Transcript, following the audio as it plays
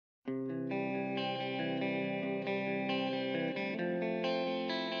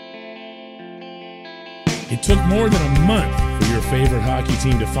It took more than a month for your favorite hockey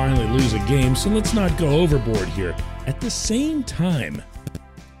team to finally lose a game, so let's not go overboard here. At the same time,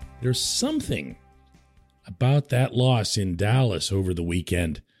 there's something about that loss in Dallas over the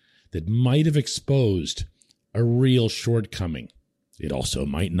weekend that might have exposed a real shortcoming. It also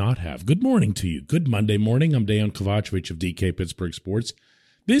might not have. Good morning to you. Good Monday morning. I'm Dejan Kovacevic of DK Pittsburgh Sports.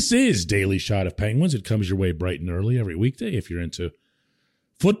 This is Daily Shot of Penguins. It comes your way bright and early every weekday if you're into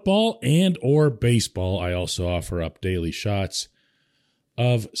football and or baseball. I also offer up daily shots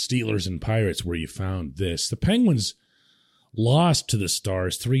of Steelers and Pirates where you found this. The Penguins lost to the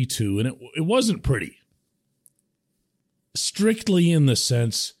Stars 3-2, and it wasn't pretty. Strictly in the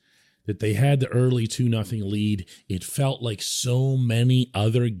sense that they had the early 2-0 lead. It felt like so many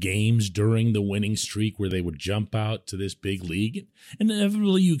other games during the winning streak where they would jump out to this big lead. And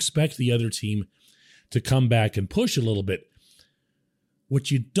inevitably you expect the other team to come back and push a little bit.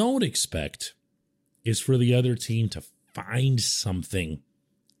 What you don't expect is for the other team to find something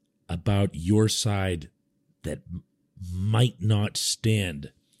about your side that might not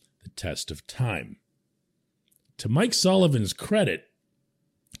stand the test of time. To Mike Sullivan's credit,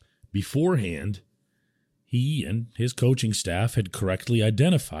 beforehand, he and his coaching staff had correctly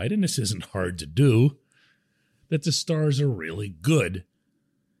identified, and this isn't hard to do, that the Stars are really good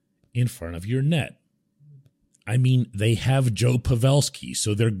in front of your net. I mean, they have Joe Pavelski,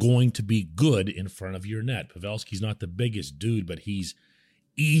 so they're going to be good in front of your net. Pavelski's not the biggest dude, but he's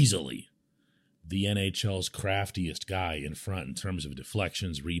easily the NHL's craftiest guy in front in terms of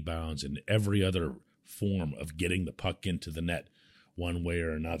deflections, rebounds, and every other form of getting the puck into the net one way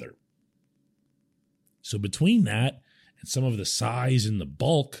or another. So between that and some of the size and the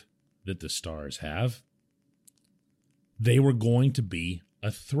bulk that the Stars have, they were going to be a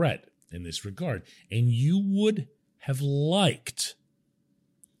threat in this regard. And you would have liked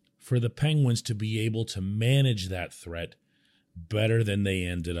for the Penguins to be able to manage that threat better than they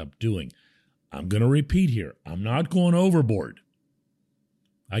ended up doing. I'm going to repeat here. I'm not going overboard.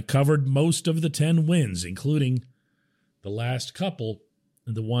 I covered most of the 10 wins, including the last couple,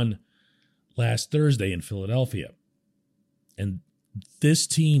 and the one last Thursday in Philadelphia. And this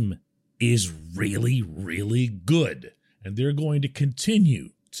team is really, really good. And they're going to continue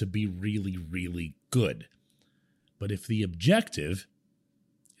to be really, really good. But if the objective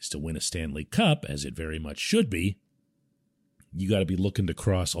is to win a Stanley Cup, as it very much should be, you got to be looking to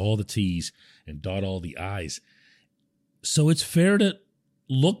cross all the T's and dot all the I's. So it's fair to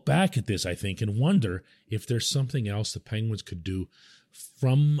look back at this, I think, and wonder if there's something else the Penguins could do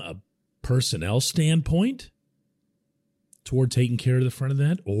from a personnel standpoint toward taking care of the front of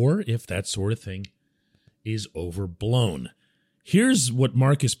that, or if that sort of thing is overblown. Here's what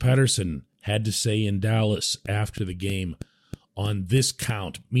Marcus Pettersson had to say in Dallas after the game on this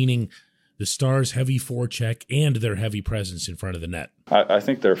count, meaning the Stars' heavy forecheck and their heavy presence in front of the net. I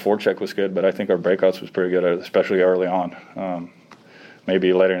think their forecheck was good, but I think our breakouts was pretty good, especially early on.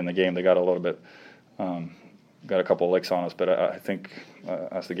 Maybe later in the game they got a little bit, got a couple of licks on us, but I think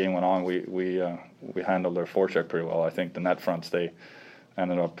as the game went on, we handled their forecheck pretty well. I think the net fronts, they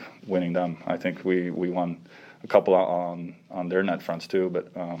ended up winning them. I think we won a couple on their net fronts too,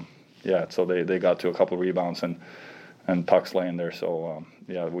 but so they got to a couple of rebounds and pucks laying there. So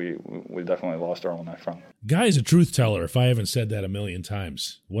we definitely lost our own net front. Guy's a truth teller, if I haven't said that a million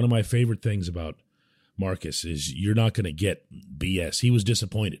times. One of my favorite things about Marcus is you're not going to get BS. He was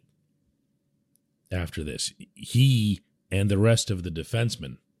disappointed after this. He and the rest of the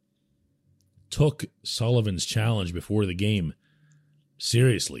defensemen took Sullivan's challenge before the game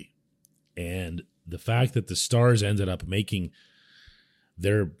seriously. And the fact that the Stars ended up making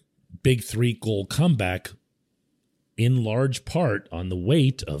their big 3-goal comeback in large part on the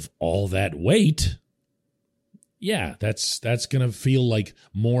weight of all that weight, that's going to feel like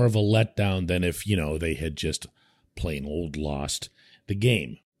more of a letdown than if, they had just plain old lost the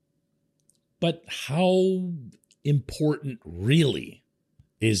game. But how important really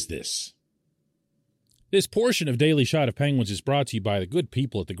is this? This portion of Daily Shot of Penguins is brought to you by the good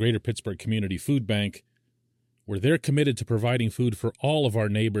people at the Greater Pittsburgh Community Food Bank, where they're committed to providing food for all of our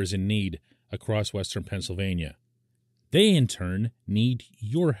neighbors in need across Western Pennsylvania. They, in turn, need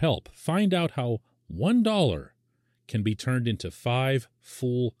your help. Find out how $1 can be turned into 5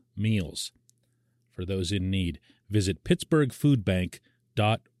 full meals for those in need. Visit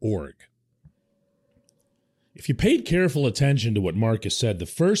pittsburghfoodbank.org. If you paid careful attention to what Marcus said, the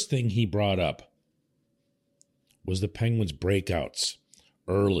first thing he brought up was the Penguins' breakouts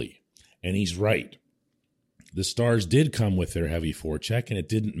early. And he's right. The Stars did come with their heavy forecheck, and it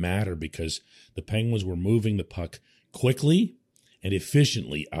didn't matter because the Penguins were moving the puck quickly and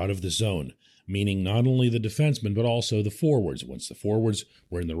efficiently out of the zone, meaning not only the defensemen, but also the forwards. Once the forwards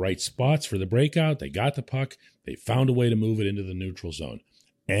were in the right spots for the breakout, they got the puck, they found a way to move it into the neutral zone.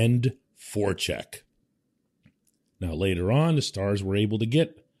 End forecheck. Now, later on, the Stars were able to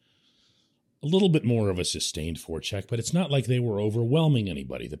get a little bit more of a sustained forecheck, but it's not like they were overwhelming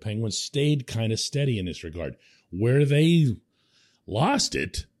anybody. The Penguins stayed kind of steady in this regard. Where they lost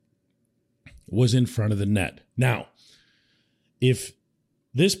it was in front of the net. Now, if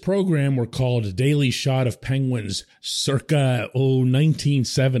this program were called a Daily Shot of Penguins circa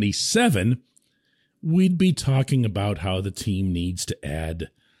 1977, we'd be talking about how the team needs to add,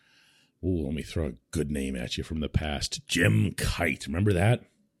 let me throw a good name at you from the past, Jim Kite. Remember that?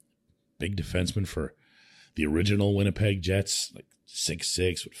 Big defenseman for the original Winnipeg Jets, like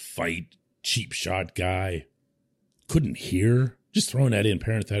 6'6", would fight, cheap shot guy, couldn't hear. Just throwing that in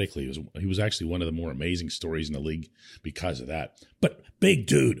parenthetically, he was actually one of the more amazing stories in the league because of that. But big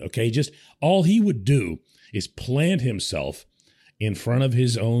dude, okay? Just all he would do is plant himself in front of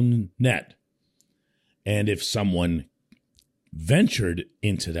his own net. And if someone ventured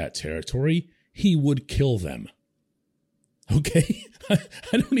into that territory, he would kill them. Okay? I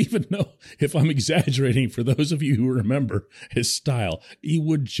don't even know if I'm exaggerating for those of you who remember his style. He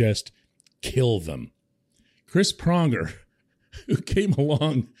would just kill them. Chris Pronger, who came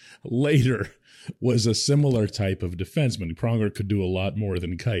along later, was a similar type of defenseman. Pronger could do a lot more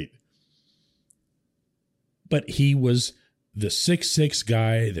than Kite. But he was the 6'6"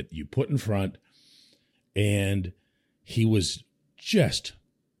 guy that you put in front, and he was just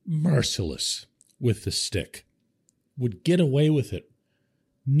merciless with the stick. Would get away with it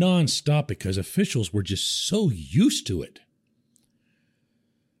nonstop because officials were just so used to it.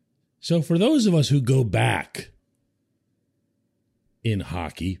 So for those of us who go back in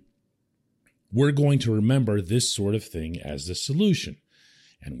hockey, we're going to remember this sort of thing as the solution.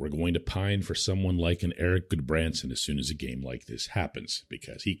 And we're going to pine for someone like an Eric Goodbranson as soon as a game like this happens,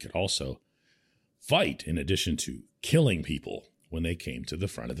 because he could also fight in addition to killing people when they came to the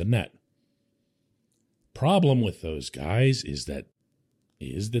front of the net. Problem with those guys is that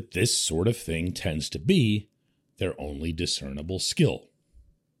this sort of thing tends to be their only discernible skill.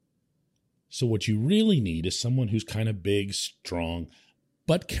 So what you really need is someone who's kind of big, strong,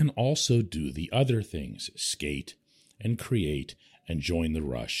 but can also do the other things, skate and create and join the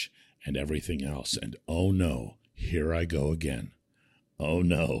rush and everything else. And oh no, here I go again. Oh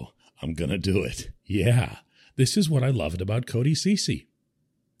no, I'm going to do it. Yeah, this is what I loved about Cody Ceci.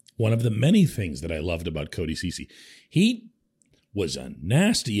 One of the many things that I loved about Cody Ceci. He was a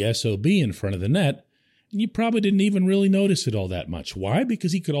nasty SOB in front of the net, and you probably didn't even really notice it all that much. Why?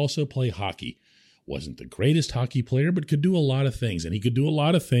 Because he could also play hockey. Wasn't the greatest hockey player, but could do a lot of things. And he could do a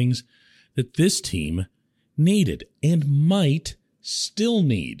lot of things that this team needed and might still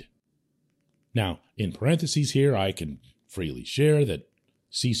need. Now, in parentheses here, I can freely share that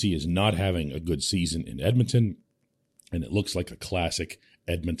Ceci is not having a good season in Edmonton, and it looks like a classic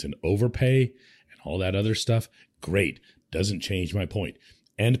Edmonton overpay and all that other stuff. Great. Doesn't change my point.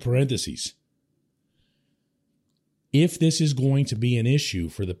 End parentheses. If this is going to be an issue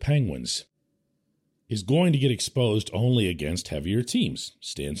for the Penguins, is going to get exposed only against heavier teams.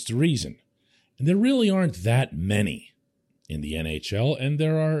 Stands to reason. And there really aren't that many in the NHL, and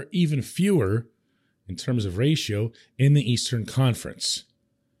there are even fewer in terms of ratio in the Eastern Conference.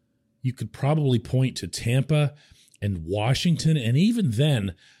 You could probably point to Tampa and Washington, and even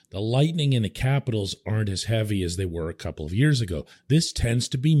then, the Lightning and the Capitals aren't as heavy as they were a couple of years ago. This tends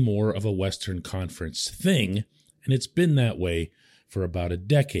to be more of a Western Conference thing, and it's been that way for about a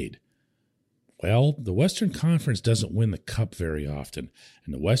decade. Well, the Western Conference doesn't win the Cup very often,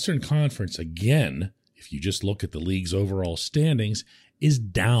 and the Western Conference, again, if you just look at the league's overall standings, is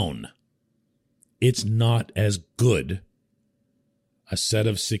down. It's not as good a set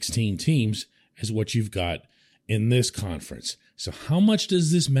of 16 teams as what you've got in this conference. So how much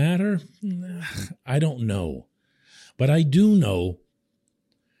does this matter? I don't know. But I do know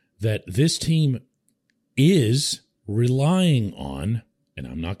that this team is relying on, and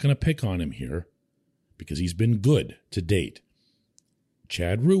I'm not going to pick on him here because he's been good to date,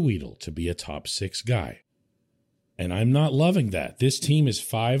 Chad Ruhwedel to be a top 6 guy. And I'm not loving that. This team is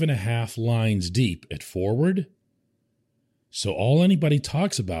 5.5 lines deep at forward. So all anybody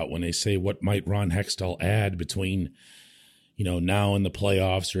talks about when they say what might Ron Hextall add between, now in the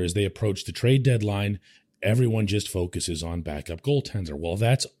playoffs or as they approach the trade deadline, everyone just focuses on backup goaltender. Well,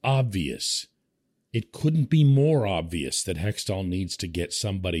 that's obvious. It couldn't be more obvious that Hextall needs to get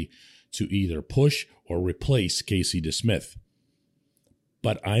somebody to either push or replace Casey DeSmith.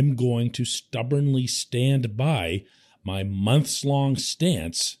 But I'm going to stubbornly stand by my months-long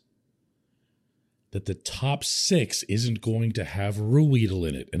stance that the top 6 isn't going to have Ruhwedel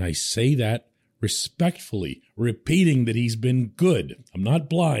in it. And I say that respectfully, repeating that he's been good. I'm not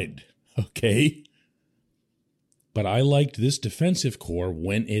blind, okay? But I liked this defensive core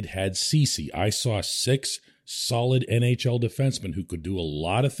when it had Ceci. I saw 6 solid NHL defensemen who could do a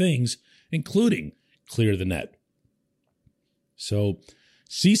lot of things, including clear the net. So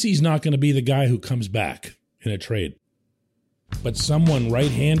Ceci's not going to be the guy who comes back in a trade. But someone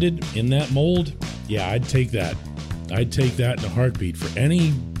right-handed in that mold, yeah, I'd take that. I'd take that in a heartbeat for any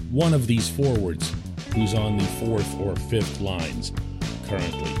one of these forwards who's on the 4th or 5th lines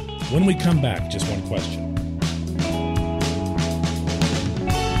currently. When we come back, just one question.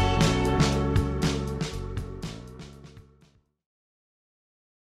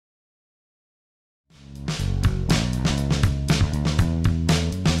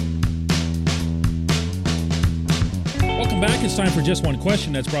 It's time for Just One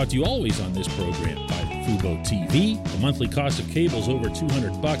Question. That's brought to you always on this program by Fubo TV. The monthly cost of cable is over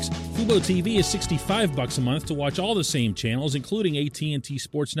 $200. Fubo TV is $65 a month to watch all the same channels, including AT&T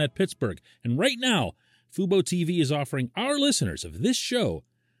Sportsnet Pittsburgh. And right now, Fubo TV is offering our listeners of this show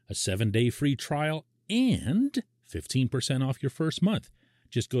a 7-day free trial and 15% off your first month.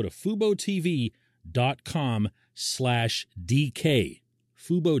 Just go to FuboTV.com/DK.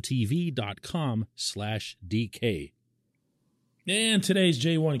 FuboTV.com/DK. And today's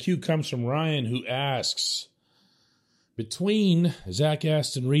J1Q comes from Ryan, who asks, between Zach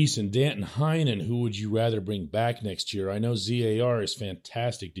Aston Reese and Danton Heinen, who would you rather bring back next year? I know ZAR is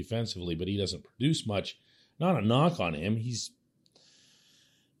fantastic defensively, but he doesn't produce much. Not a knock on him. He's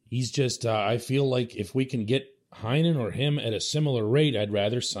just, I feel like if we can get Heinen or him at a similar rate, I'd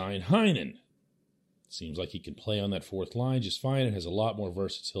rather sign Heinen. Seems like he can play on that 4th line just fine and has a lot more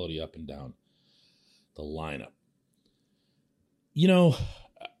versatility up and down the lineup. You know,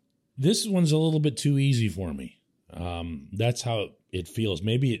 this one's a little bit too easy for me. That's how it feels.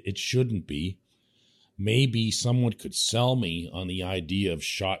 Maybe it shouldn't be. Maybe someone could sell me on the idea of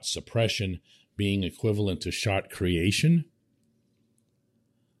shot suppression being equivalent to shot creation.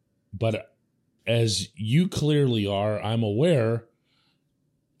 But as you clearly are, I'm aware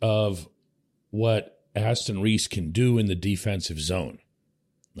of what Aston Reese can do in the defensive zone.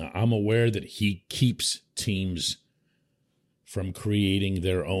 Now, I'm aware that he keeps teams from creating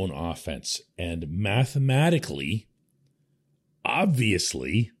their own offense. And mathematically,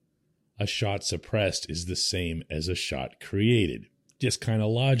 obviously, a shot suppressed is the same as a shot created. Just kind of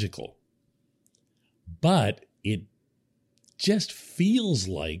logical. But it just feels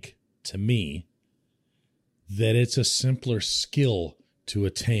like, to me, that it's a simpler skill to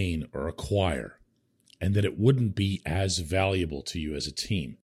attain or acquire, and that it wouldn't be as valuable to you as a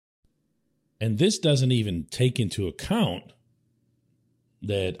team. And this doesn't even take into account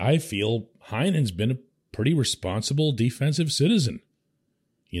that I feel Heinen's been a pretty responsible defensive citizen.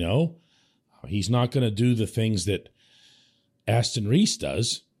 You know, he's not going to do the things that Aston Reese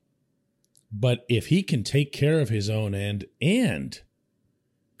does, but if he can take care of his own end and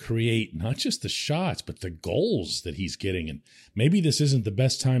create not just the shots, but the goals that he's getting, and maybe this isn't the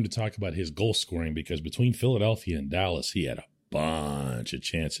best time to talk about his goal scoring, because between Philadelphia and Dallas, he had a bunch of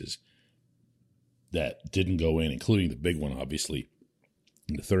chances that didn't go in, including the big one, obviously,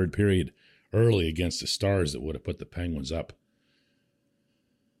 in the 3rd period early against the Stars that would have put the Penguins up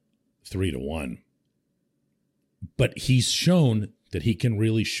 3-1. But he's shown that he can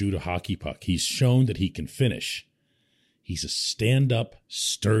really shoot a hockey puck. He's shown that he can finish. He's a stand-up,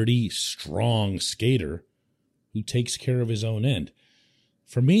 sturdy, strong skater who takes care of his own end.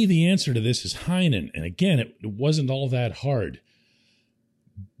 For me, the answer to this is Heinen. And again, it wasn't all that hard.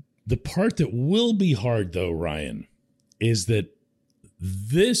 The part that will be hard, though, Ryan, is that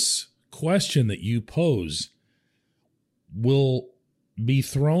this question that you pose will be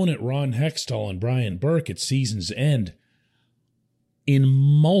thrown at Ron Hextall and Brian Burke at season's end in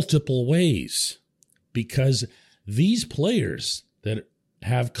multiple ways, because these players that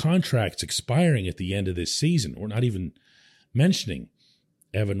have contracts expiring at the end of this season, we're not even mentioning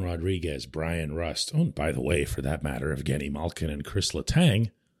Evan Rodriguez, Brian Rust, oh, and by the way, for that matter, Evgeny Malkin and Chris Letang,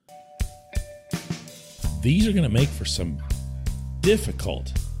 these are going to make for some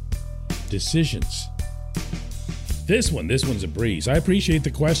difficult decisions. This one's a breeze. I appreciate the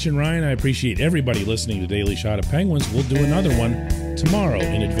question, Ryan. I appreciate everybody listening to Daily Shot of Penguins. We'll do another one tomorrow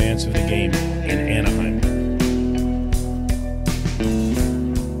in advance of the game in Anaheim.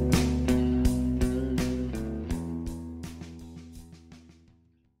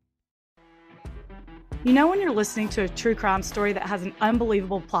 You know when you're listening to a true crime story that has an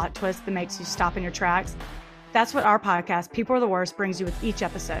unbelievable plot twist that makes you stop in your tracks? That's what our podcast, People Are the Worst, brings you with each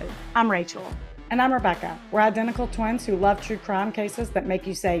episode. I'm Rachel. And I'm Rebecca. We're identical twins who love true crime cases that make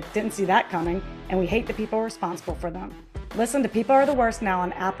you say, didn't see that coming, and we hate the people responsible for them. Listen to People Are the Worst now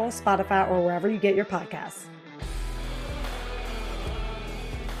on Apple, Spotify, or wherever you get your podcasts.